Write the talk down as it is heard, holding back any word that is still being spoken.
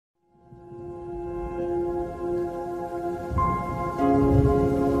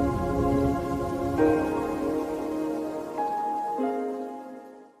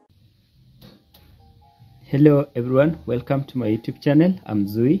Hello everyone, welcome to my YouTube channel. I'm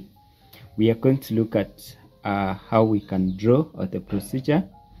Zui. We are going to look at how we can draw, or the procedure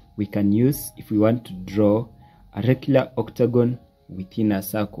we can use if we want to draw a regular octagon within a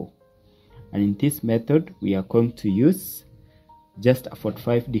circle. And in this method we are going to use just a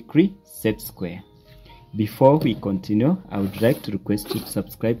 45-degree set square. Before we continue, I would like to request you to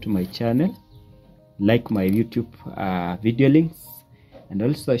subscribe to my channel, like my YouTube video links, and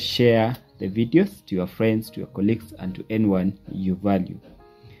also share the videos to your friends, to your colleagues, and to anyone you value.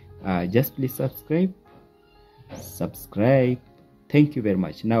 Just please subscribe. Thank you very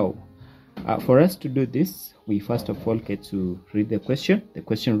much. Now, for us to do this, we first of all get to read the question. The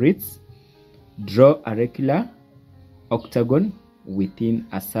question reads, draw a regular octagon within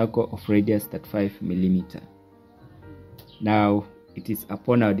a circle of radius 35 mm. Now, it is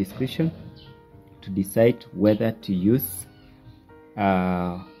upon our discretion to decide whether to use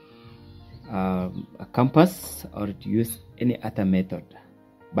a compass or to use any other method.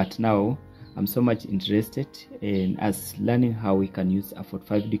 But now I'm so much interested in us learning how we can use a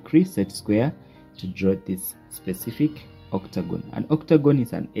 45-degree set square to draw this specific octagon. An octagon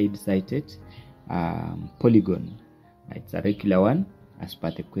is an 8-sided polygon. It's a regular one as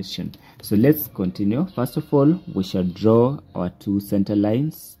per the question. So let's continue. First of all, we shall draw our two center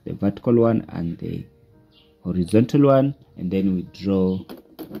lines, the vertical one and the horizontal one, and then we draw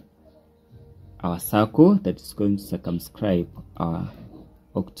our circle that is going to circumscribe our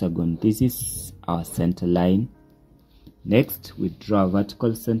octagon. This is our center line. Next, we draw a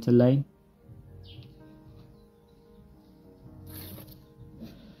vertical center line.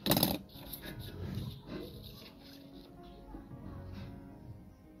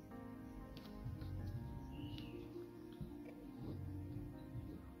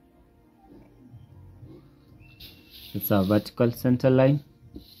 It's our vertical center line.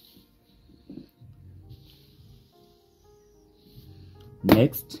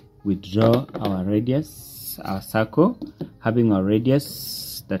 Next, we draw our radius, our circle, having our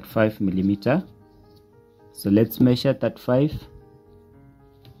radius 35 mm. So let's measure 35.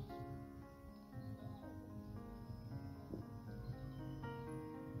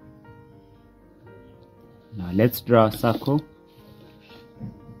 Now let's draw a circle.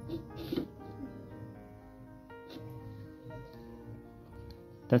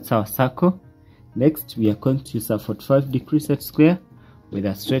 That's our circle. Next, we are going to use a 45-degree set square with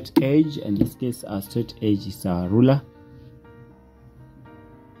a straight edge. In this case, our straight edge is our ruler.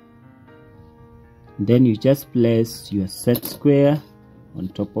 Then you just place your set square on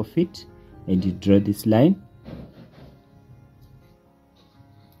top of it and you draw this line.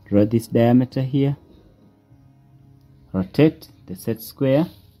 Draw this diameter here. Rotate the set square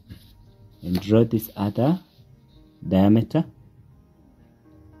and draw this other diameter.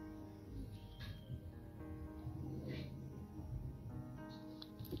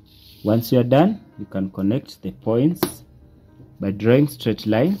 Once you are done, you can connect the points by drawing straight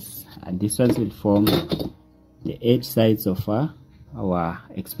lines, and these ones will form the edge sides of our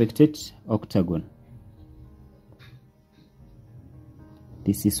expected octagon.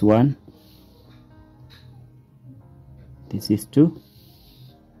 This is 1, this is 2,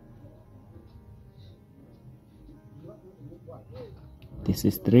 this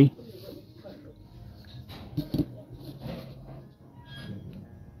is 3,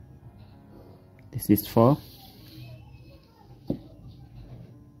 this is 4.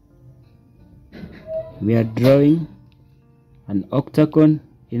 We are drawing an octagon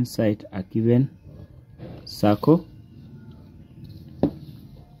inside a given circle.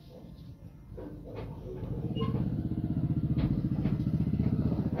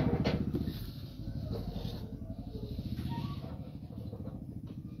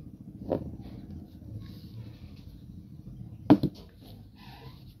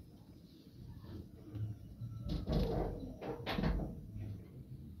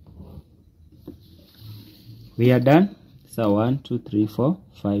 We are done. So 1, 2, 3, 4,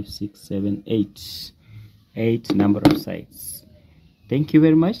 5, 6, 7, 8. 8 number of sides. Thank you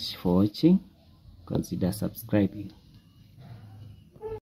very much for watching. Consider subscribing.